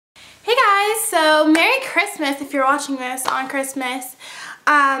So Merry Christmas if you're watching this on Christmas.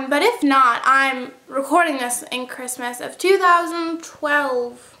 But if not, I'm recording this in Christmas of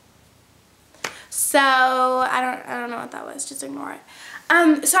 2012. So I don't know what that was, just ignore it.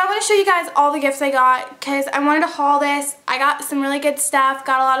 So I'm going to show you guys all the gifts I got because I wanted to haul this. I got some really good stuff,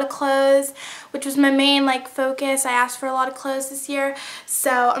 got a lot of clothes, which was my main focus. I asked for a lot of clothes this year.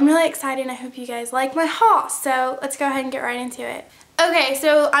 So I'm really excited and I hope you guys like my haul. So let's go ahead and get right into it. Okay,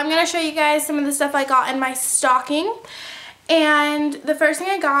 so I'm going to show you guys some of the stuff I got in my stocking. And the first thing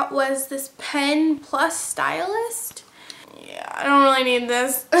I got was this Pen Plus Stylist. Yeah, I don't really need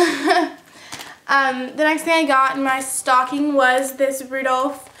this. The next thing I got in my stocking was this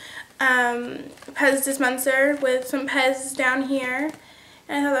Rudolph Pez dispenser with some Pez down here.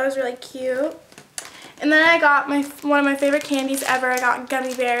 And I thought that was really cute. And then I got one of my favorite candies ever. I got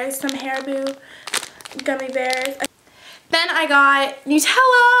gummy bears, some Haribo gummy bears. Then I got Nutella.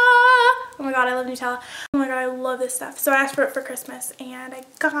 Oh my god, I love Nutella. Oh my god, I love this stuff. So I asked for it for Christmas and I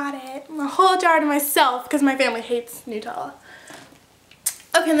got it. A whole jar to myself because my family hates Nutella.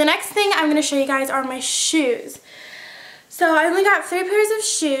 Okay, the next thing I'm going to show you guys are my shoes. So I only got 3 pairs of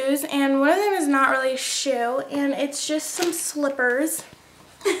shoes and one of them is not really a shoe and it's just some slippers.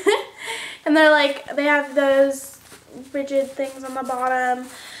 And they have those rigid things on the bottom.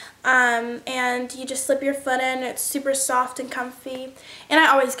 And you just slip your foot in. It's super soft and comfy. And I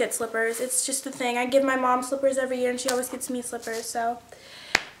always get slippers. It's just a thing. I give my mom slippers every year and she always gets me slippers. So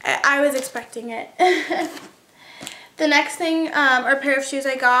I was expecting it. The next thing or pair of shoes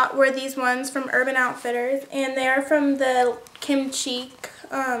I got were these ones from Urban Outfitters. And they are from the Kimchi,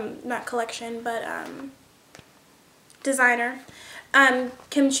 not collection, but designer.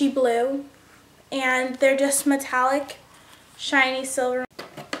 Kimchi Blue. And they're just metallic, shiny silver.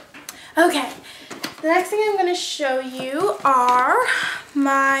 Okay, the next thing I'm going to show you are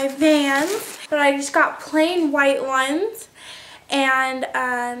my Vans, but I just got plain white ones, and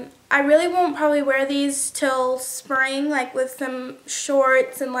I really won't probably wear these till spring, with some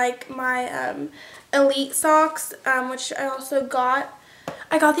shorts and my Elite socks, which I also got.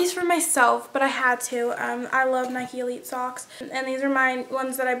 I got these for myself, but I had to. I love Nike Elite socks, and these are my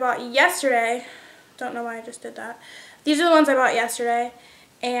ones that I bought yesterday. Don't know why I just did that. These are the ones I bought yesterday.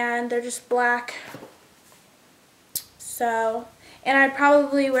 And they're just black. So, and I'd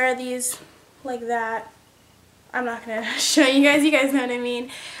probably wear these like that. I'm not going to show you guys know what I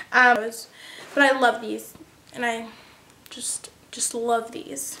mean. But I love these. And I just love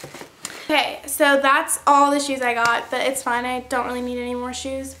these. Okay, so that's all the shoes I got, but it's fine. I don't really need any more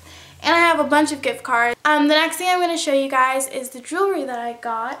shoes. And I have a bunch of gift cards. The next thing I'm going to show you guys is the jewelry that I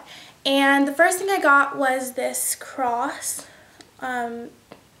got. And the first thing I got was this cross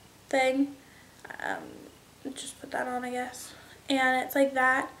thing. Just put that on, I guess. And it's like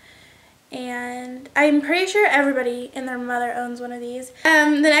that. And I'm pretty sure everybody and their mother owns one of these.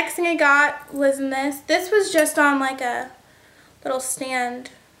 The next thing I got was in this. This was just on a little stand,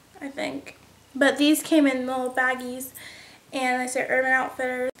 I think. But these came in little baggies. And they say Urban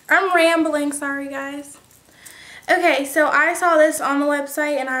Outfitters. I'm rambling, sorry guys. Okay, so I saw this on the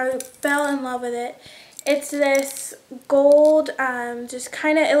website and I fell in love with it. It's this gold,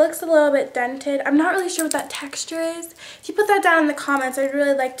 it looks a little bit dented. I'm not really sure what that texture is. If you put that down in the comments, I'd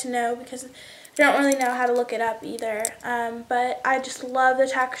really like to know because I don't really know how to look it up either. But I just love the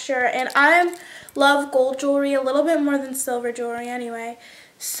texture, and I love gold jewelry a little bit more than silver jewelry anyway.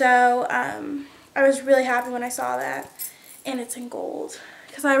 So I was really happy when I saw that, and it's in gold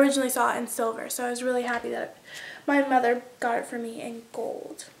because I originally saw it in silver. So I was really happy that my mother got it for me in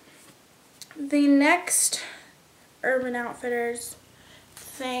gold. The next Urban Outfitters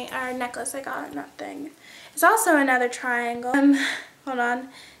necklace I got, it's also another triangle. Hold on,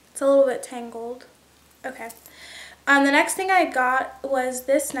 it's a little bit tangled. Okay. The next thing I got was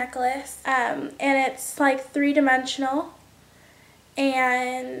this necklace, and it's 3-dimensional,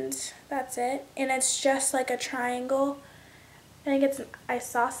 and that's it. And it's just like a triangle. I think it's an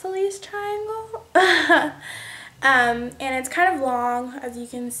isosceles triangle. And it's kind of long, as you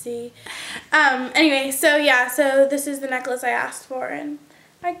can see. Anyway, so yeah, so this is the necklace I asked for, and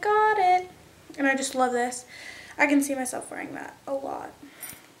I got it. And I just love this. I can see myself wearing that a lot.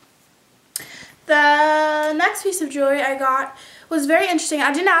 The next piece of jewelry I got was very interesting.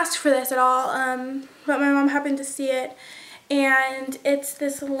 I didn't ask for this at all, but my mom happened to see it. And it's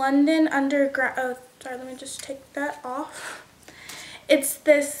this London Underground, oh, sorry, let me just take that off. It's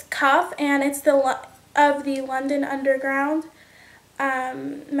this cuff, and it's of the London Underground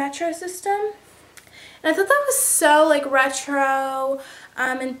metro system. And I thought that was so retro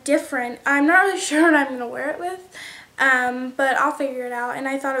and different. I'm not really sure what I'm going to wear it with. but I'll figure it out. And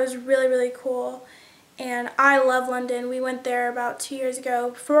I thought it was really, really cool. And I love London. We went there about 2 years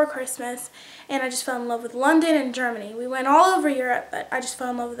ago before Christmas, and I just fell in love with London and Germany. We went all over Europe, but I just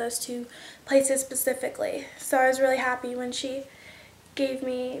fell in love with those two places specifically. So I was really happy when she gave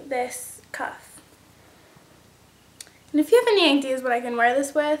me this cuff. And if you have any ideas what I can wear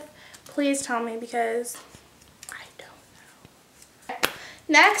this with, please tell me, because I don't know.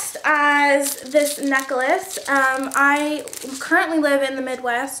 Next is this necklace. I currently live in the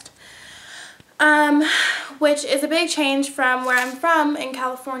Midwest, which is a big change from where I'm from in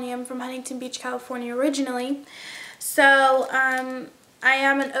California. I'm from Huntington Beach, California originally. So I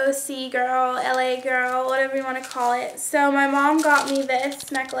am an OC girl, LA girl, whatever you want to call it. So my mom got me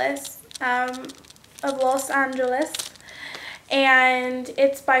this necklace of Los Angeles, and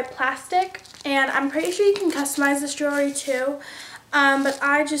it's by Plastic, and I'm pretty sure you can customize this jewelry too. But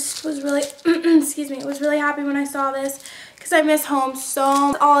I just was really, excuse me, was really happy when I saw this, because I miss home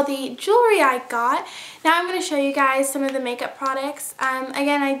so. All the jewelry I got. Now I'm going to show you guys some of the makeup products.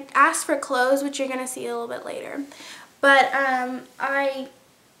 Again, I asked for clothes, which you're going to see a little bit later. But I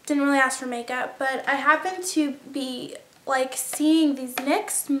didn't really ask for makeup, but I happened to be like seeing these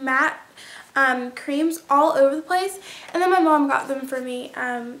NYX matte creams all over the place, and then my mom got them for me.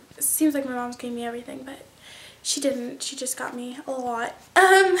 It seems like my mom's giving me everything, but she didn't. She just got me a lot.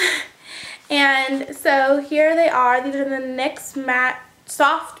 And so here they are. These are the NYX matte,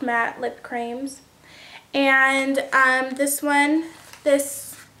 soft matte lip creams. And this one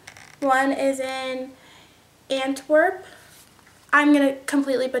is in Antwerp. I'm going to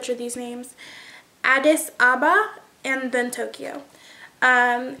completely butcher these names. Addis Ababa and then Tokyo.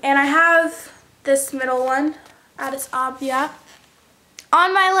 And I have this middle one, Addis Ababa,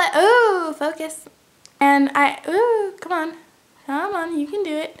 on my lip. Ooh, focus. And ooh, come on. Come on, you can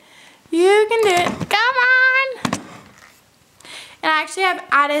do it. You can do it. Come on. And I actually have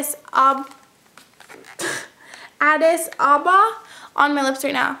Addis Ababa on my lips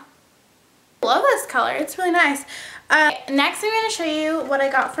right now. I love this color. It's really nice. Next, I'm going to show you what I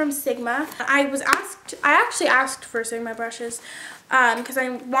got from Sigma. I actually asked for Sigma brushes because I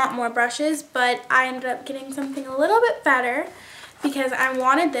want more brushes, but I ended up getting something a little bit better because I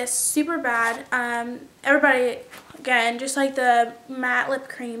wanted this super bad. Everybody, again, just like the matte lip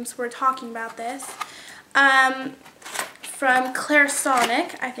creams, we're talking about this. From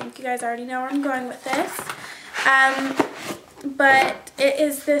Clairsonic. I think you guys already know where I'm going with this. But it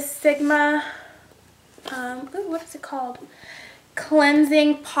is this Sigma, ooh, what is it called?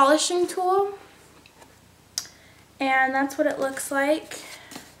 Cleansing polishing tool. And that's what it looks like.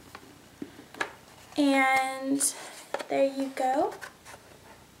 And there you go.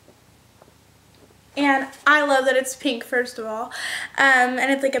 And I love that it's pink, first of all.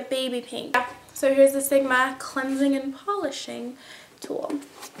 And it's like a baby pink. So here's the Sigma cleansing and polishing tool.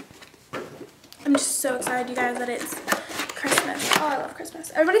 I'm just so excited, you guys, that it's Christmas. Oh, I love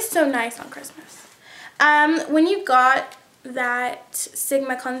Christmas. Everybody's so nice on Christmas. When you got that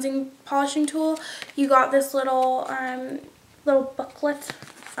Sigma cleansing polishing tool, you got this little booklet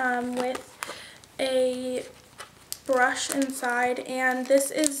with a brush inside, and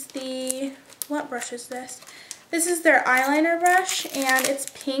this is the, what brush is this? This is their eyeliner brush, and it's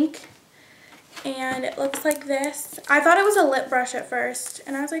pink, and it looks like this. I thought it was a lip brush at first,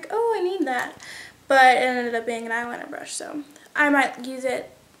 and I was like, oh, I need that, but it ended up being an eyeliner brush, so I might use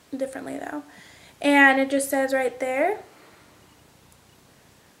it differently though. And it just says right there,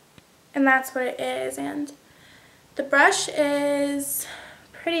 and that's what it is. And the brush is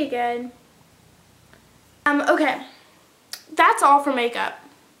pretty good. Okay, that's all for makeup.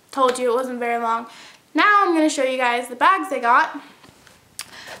 Told you it wasn't very long. Now I'm going to show you guys the bags I got.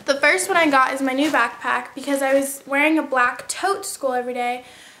 The first one I got is my new backpack because I was wearing a black tote to school every day.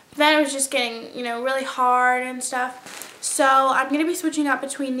 Then it was just getting, you know, really hard and stuff. So I'm going to be switching up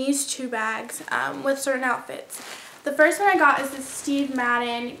between these two bags with certain outfits. The first one I got is this Steve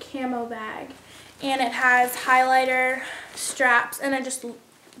Madden camo bag. And it has highlighter straps, and I just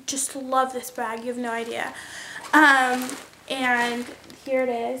love this bag. You have no idea. And here it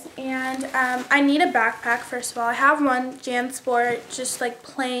is. And I need a backpack, first of all. I have one, JanSport, just like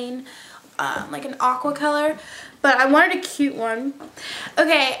plain, like an aqua color. But I wanted a cute one.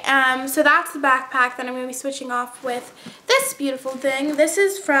 Okay, so that's the backpack that I'm going to be switching off with this beautiful thing. This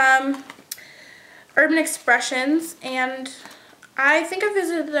is from Urban Expressions, and I think I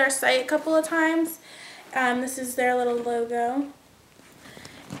visited their site a couple of times. This is their little logo.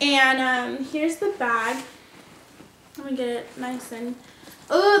 And here's the bag. Let me get it nice and...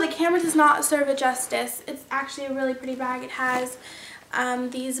 Oh, the camera does not serve it justice. It's actually a really pretty bag. It has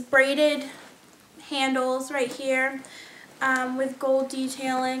these braided handles right here with gold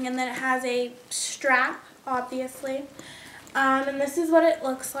detailing, and then it has a strap, obviously. And this is what it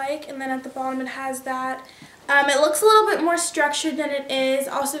looks like, and then at the bottom it has that. It looks a little bit more structured than it is,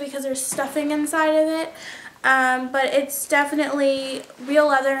 also because there's stuffing inside of it. But it's definitely real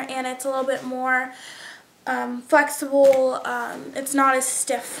leather, and it's a little bit more flexible. It's not as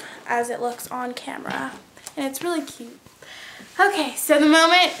stiff as it looks on camera, and it's really cute. Okay, so the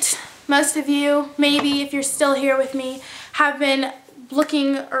moment most of you, maybe if you're still here with me, have been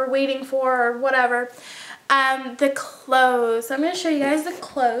looking or waiting for or whatever, the clothes. So I'm going to show you guys the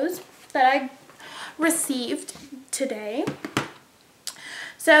clothes that I received today.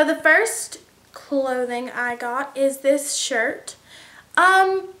 So the first clothing I got is this shirt.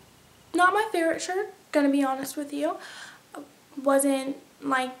 Not my favorite shirt, gonna be honest with you. Wasn't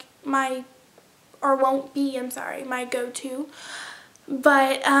like my, or won't be, I'm sorry, my go-to.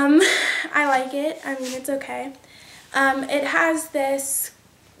 But I like it. I mean, it's okay. It has this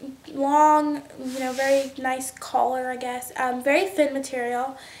long, you know, very nice collar, I guess. Very thin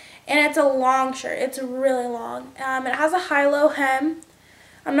material, and it's a long shirt. It's really long. It has a high-low hem.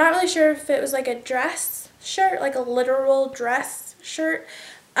 I'm not really sure if it was like a dress shirt, like a literal dress shirt,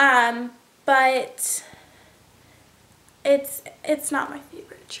 but it's not my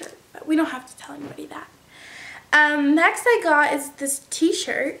favorite shirt, but we don't have to tell anybody that. Next I got is this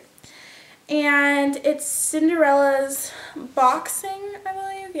t-shirt, and it's Cinderella's boxing, I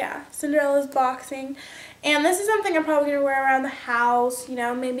believe. Yeah, Cinderella's boxing. And this is something I'm probably going to wear around the house, you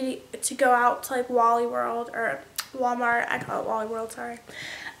know, maybe to go out to like Wally World or Walmart. I call it Wally World, sorry.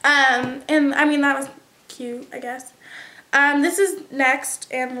 And I mean, that was cute, I guess. This is next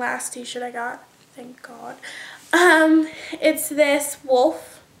and last t-shirt I got, thank God. It's this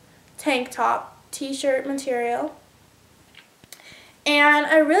wolf tank top t-shirt material. And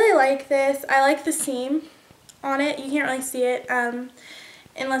I really like this. I like the seam on it. You can't really see it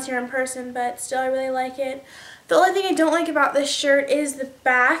unless you're in person, but still I really like it. The only thing I don't like about this shirt is the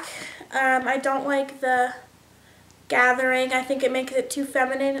back. I don't like the gathering. I think it makes it too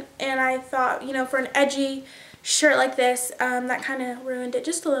feminine, and I thought, you know, for an edgy shirt like this, that kind of ruined it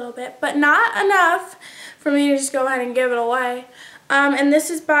just a little bit, but not enough for me to just go ahead and give it away. And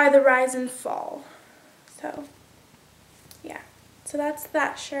this is by the Rise and Fall. So, yeah. So that's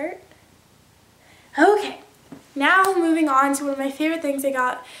that shirt. Okay. Now moving on to one of my favorite things I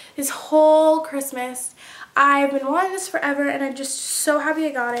got this whole Christmas. I've been wanting this forever, and I'm just so happy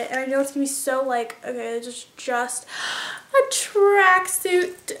I got it. And I know it's going to be so, like, okay, it's just a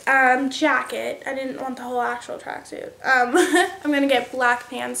tracksuit jacket. I didn't want the whole actual tracksuit. I'm going to get black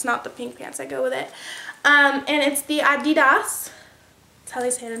pants, not the pink pants that go with it. And it's the Adidas. That's how they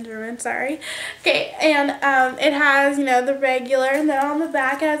say it in German, sorry. Okay, and it has, you know, the regular, and then on the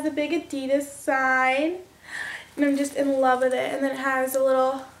back it has the big Adidas sign. And I'm just in love with it. And then it has a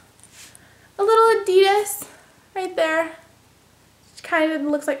little Adidas right there. It kind of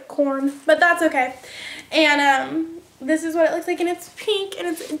looks like corn, but that's okay. And this is what it looks like, and it's pink, and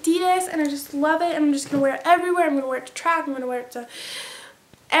it's Adidas, and I just love it. I'm just going to wear it everywhere. I'm going to wear it to track. I'm going to wear it to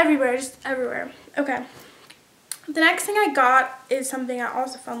everywhere, just everywhere. Okay. The next thing I got is something I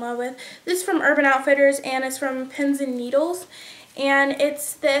also fell in love with. This is from Urban Outfitters, and it's from Pins and Needles, and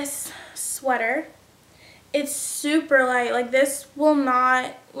it's this sweater. It's super light. Like, this will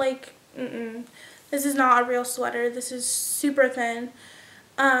not, like, this is not a real sweater. This is super thin.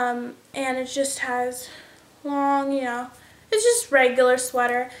 And it just has long, you know, it's just regular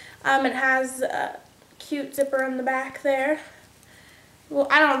sweater. It has a cute zipper on the back there. Well,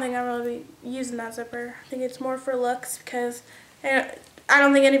 I don't think I'm really using that zipper. I think it's more for looks, because I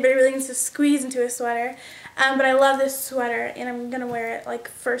don't think anybody really needs to squeeze into a sweater. But I love this sweater, and I'm going to wear it like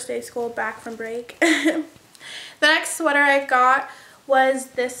first day of school, back from break. The next sweater I got was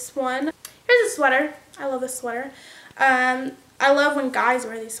this one. Here's a sweater. I love this sweater. I love when guys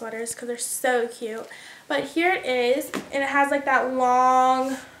wear these sweaters because they're so cute. But here it is, and it has like that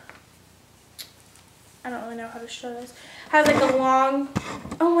long, I don't really know how to show this. It has like a long,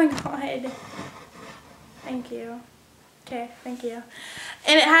 oh my god. Thank you. Okay, thank you.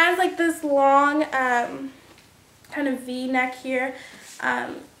 And it has like this long kind of V-neck here.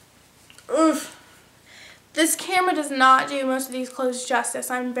 Oof. This camera does not do most of these clothes justice.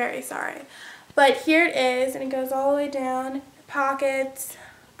 I'm very sorry. But here it is, and it goes all the way down, pockets.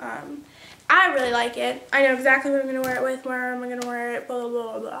 I really like it. I know exactly what I'm going to wear it with, where am I going to wear it, blah, blah,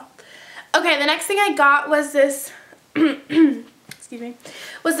 blah, blah. Okay, the next thing I got was this, excuse me,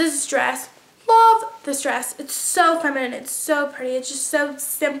 was this dress. Love this dress. It's so feminine. It's so pretty. It's just so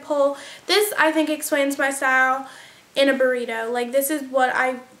simple. This, I think, explains my style in a burrito. Like, this is what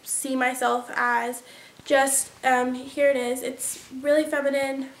I see myself as. Just, here it is. It's really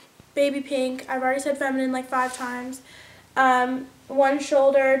feminine, baby pink. I've already said feminine like 5 times.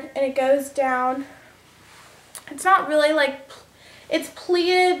 One-shouldered, and it goes down. It's not really like, it's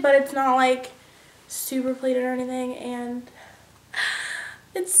pleated, but it's not like super pleated or anything, and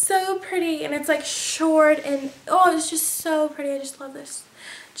it's so pretty, and it's like short, and oh, it's just so pretty. I just love this.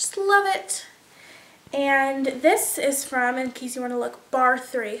 Just love it. And this is from, in case you want to look, Bar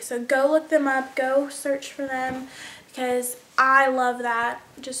 3. So go look them up, go search for them, because I love that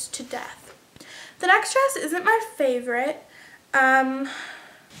just to death. The next dress isn't my favorite.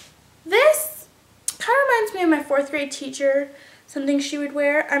 This kind of reminds me of my 4th grade teacher, something she would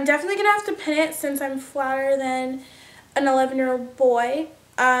wear. I'm definitely going to have to pin it since I'm flatter than an 11-year-old boy.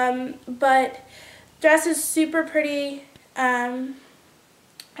 But dress is super pretty, and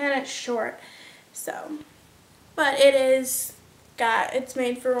it's short. So, but it's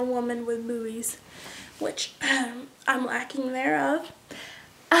made for a woman with boobies, which I'm lacking thereof.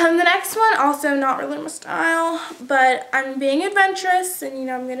 The next one, also not really my style, but I'm being adventurous, and you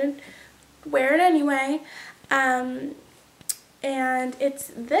know, I'm gonna wear it anyway. And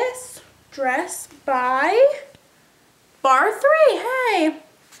it's this dress by Bar 3, hey!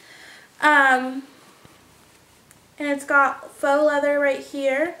 And it's got faux leather right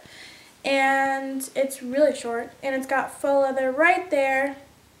here, and it's really short, and it's got faux leather right there,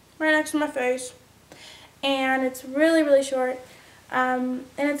 right next to my face, and it's really, really short. And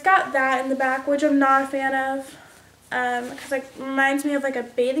it's got that in the back, which I'm not a fan of, because it reminds me of like a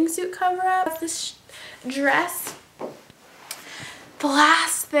bathing suit cover-up. This dress. The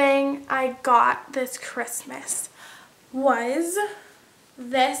last thing I got this Christmas was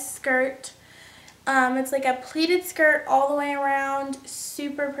this skirt. It's like a pleated skirt all the way around,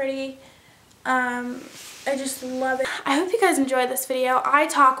 super pretty. I just love it. I hope you guys enjoyed this video. I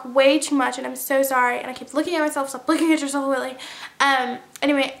talk way too much, and I'm so sorry, and I keep looking at myself. Stop looking at yourself, Whitley.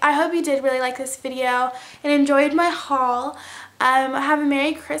 Anyway, I hope you did really like this video and enjoyed my haul. Have a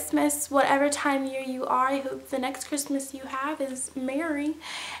Merry Christmas, whatever time of year you are. I hope the next Christmas you have is merry.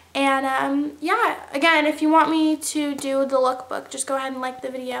 And yeah, again, if you want me to do the lookbook, just go ahead and like the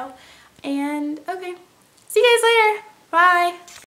video. And okay, see you guys later. Bye.